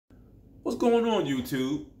What's going on,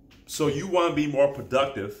 YouTube? So you want to be more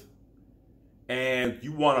productive and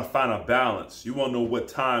you want to find a balance. You want to know what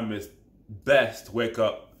time is best to wake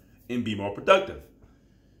up and be more productive.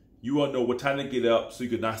 You want to know what time to get up so you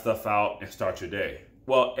can knock stuff out and start your day.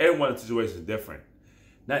 Well, everyone's situation is different.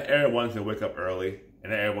 Not everyone can wake up early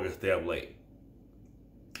and not everyone can stay up late.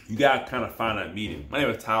 You got to kind of find that medium. My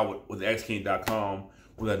name is Ty with xking.com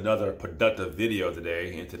with another productive video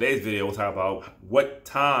today. In today's video, we'll talk about what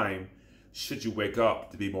time should you wake up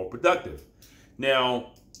to be more productive.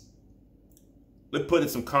 Now, let's put in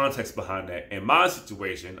some context behind that. In my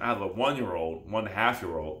situation, I have a 1-year-old,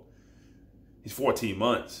 1.5-year-old. He's 14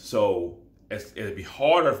 months. So it'd be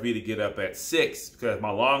harder for me to get up at 6 because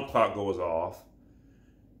my alarm clock goes off.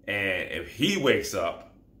 And if he wakes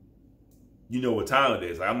up, you know what time it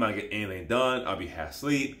is. Like, I'm not getting anything done. I'll be half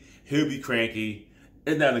asleep. He'll be cranky.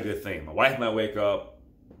 It's not a good thing. My wife might wake up.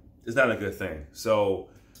 It's not a good thing. So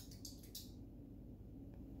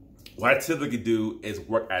what I typically do is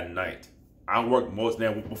work at night. I work most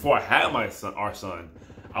now. Before I had our son,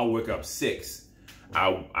 I would wake up 6.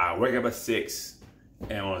 I wake up at 6,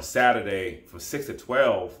 and on a Saturday from 6 to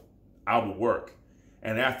 12, I would work.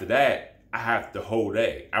 And after that, I have the whole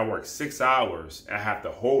day. I work 6 hours, and I have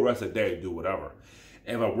the whole rest of the day to do whatever.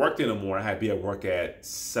 And if I worked in the morning, I had to be at work at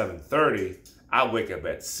 7:30. I wake up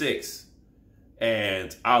at 6.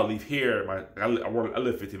 And I'll leave here. I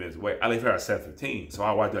live 15 minutes away. I leave here at 7:15. So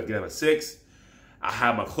I get up at 6. I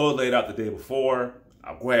have my clothes laid out the day before.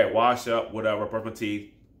 I'll go ahead, wash up, whatever, brush my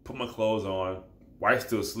teeth, put my clothes on. Wife's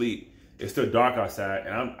still asleep. It's still dark outside,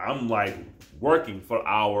 and I'm like working for an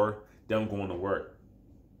hour. Then I'm going to work.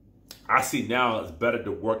 I see now it's better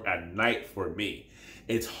to work at night for me.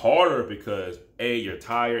 It's harder because A, you're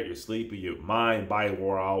tired, you're sleepy, your mind, body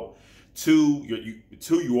wore out. 2,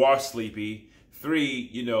 you are sleepy. 3,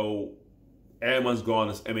 you know, everyone's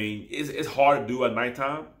gone. I mean, it's hard to do at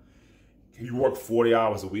nighttime. You work 40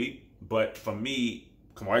 hours a week. But for me,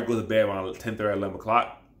 my wife goes to bed around 10:30, 11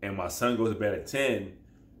 o'clock, and my son goes to bed at 10.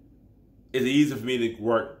 It's easier for me to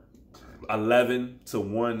work 11 to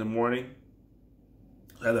 1 in the morning.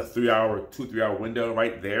 I have a 2-3 hour window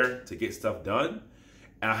right there to get stuff done.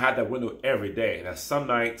 And I have that window every day. Now, some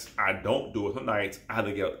nights I don't do it. Some nights I have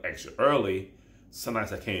to get up extra early. Some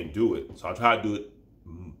nights I can't do it. So I try to do it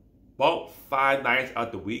about 5 nights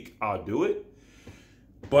out the week. I'll do it.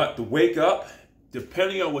 But to wake up,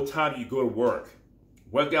 depending on what time you go to work,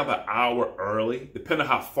 wake up an hour early, depending on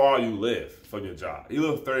how far you live from your job. You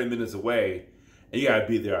live 30 minutes away, and you got to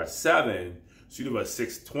be there at 7. So you live at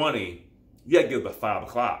 6:20. You got to get up at 5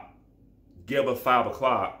 o'clock. Get up at 5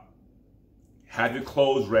 o'clock. Have your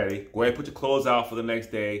clothes ready. Go ahead and put your clothes out for the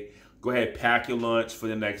next day. Go ahead and pack your lunch for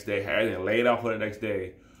the next day. Have everything laid out for the next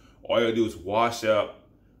day. All you gotta do is wash up,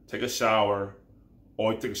 take a shower,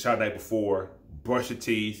 or you take a shower the night before, brush your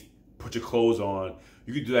teeth, put your clothes on.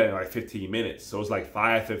 You can do that in like 15 minutes. So it's like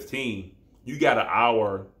 5:15. You got an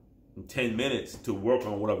hour and 10 minutes to work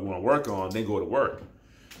on whatever you want to work on, then go to work.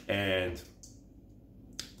 And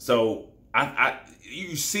so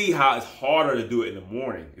you see how it's harder to do it in the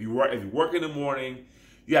morning. If you work in the morning,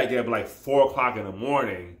 you gotta get up at like 4 o'clock in the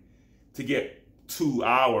morning to get 2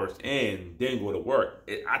 hours in, then go to work.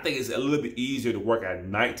 I think it's a little bit easier to work at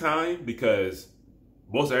nighttime because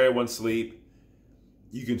most everyone sleep.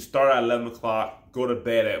 You can start at 11 o'clock, go to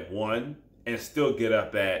bed at 1, and still get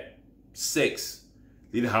up at 6.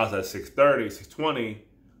 Leave the house at 6:30, 6:20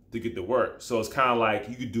 to get to work. So it's kind of like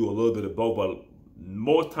you could do a little bit of both, but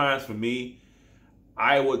most times for me,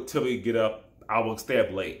 I would typically get up, I would stay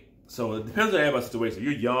up late. So it depends on everybody's situation. If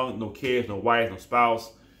you're young, no kids, no wife, no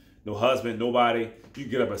spouse, no husband, nobody, you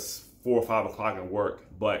get up at 4 or 5 o'clock and work.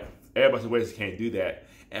 But everybody's situation can't do that.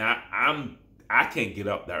 And I can't get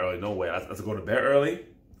up that early, no way. I have to go to bed early,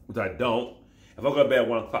 which I don't. If I go to bed at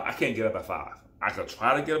 1 o'clock, I can't get up at 5. I could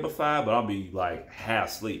try to get up at 5, but I'll be like half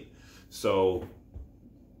asleep. So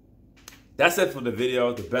that's it for the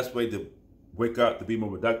video. The best way to wake up to be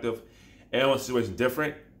more productive. Everyone's situation is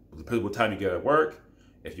different. It depends on what time you get at work.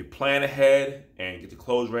 If you plan ahead and get your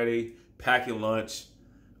clothes ready, pack your lunch,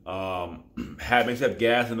 make sure you have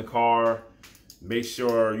gas in the car, make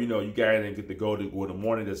sure you guys didn't get to go in the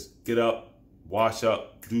morning. Just get up, wash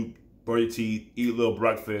up, brush your teeth, eat a little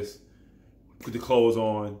breakfast, put your clothes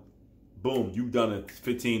on. Boom, you've done it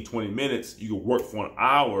 15, 20 minutes. You can work for an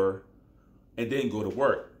hour and then go to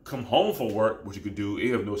work. Come home from work, which you could do if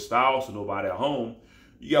you have no spouse or nobody at home.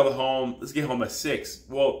 You get home, let's get home at 6.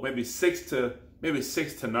 Well, maybe 6 to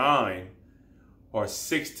 9 or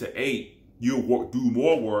 6 to 8, you do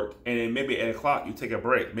more work, and then maybe 8 o'clock you take a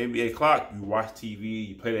break. Maybe 8 o'clock you watch TV,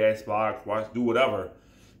 you play the Xbox, do whatever,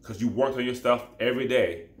 because you worked on your stuff every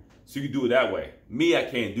day. So you can do it that way. Me, I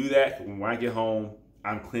can't do that. When I get home,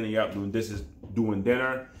 I'm cleaning up, doing dishes, doing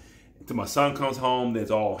dinner. Until my son comes home, then it's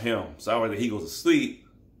all him. So I rather he goes to sleep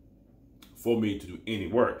for me to do any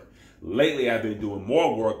work. Lately, I've been doing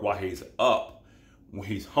more work while he's up, when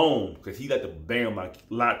he's home, because he like to bang on my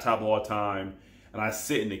laptop all the time. And I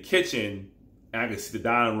sit in the kitchen, and I can see the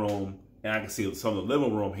dining room, and I can see some of the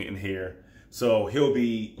living room in here. So he'll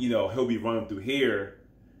be, he'll be running through here,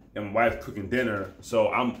 and my wife's cooking dinner. So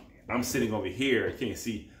I'm sitting over here. You can't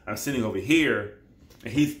see. I'm sitting over here,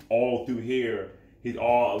 and he's all through here. He's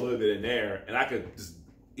all a little bit in there, and I could just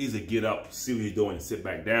easily get up, see what he's doing, and sit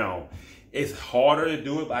back down. It's harder to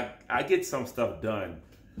do it, but I get some stuff done.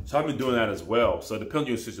 So I've been doing that as well. So it depends on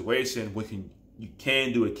your situation, what you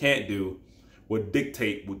can do and can't do will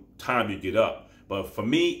dictate what time you get up. But for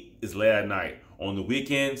me, it's late at night. On the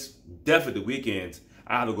weekends, definitely the weekends,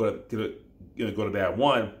 I have to go to bed at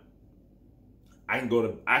 1.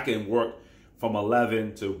 I can work from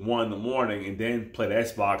 11 to 1 in the morning and then play the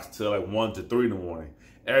Xbox till like 1 to 3 in the morning.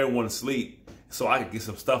 Everyone's asleep, so I can get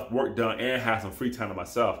some work done and have some free time to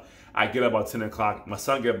myself. I get up about 10 o'clock. My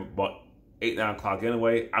son get up about 8, 9 o'clock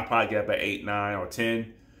anyway. I probably get up at 8, 9, or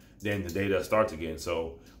 10. Then the day does start again.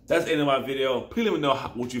 So that's the end of my video. Please let me know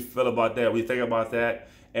what you feel about that, what you think about that.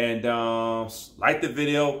 And like the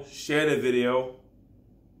video, share the video.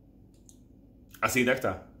 I'll see you next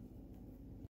time.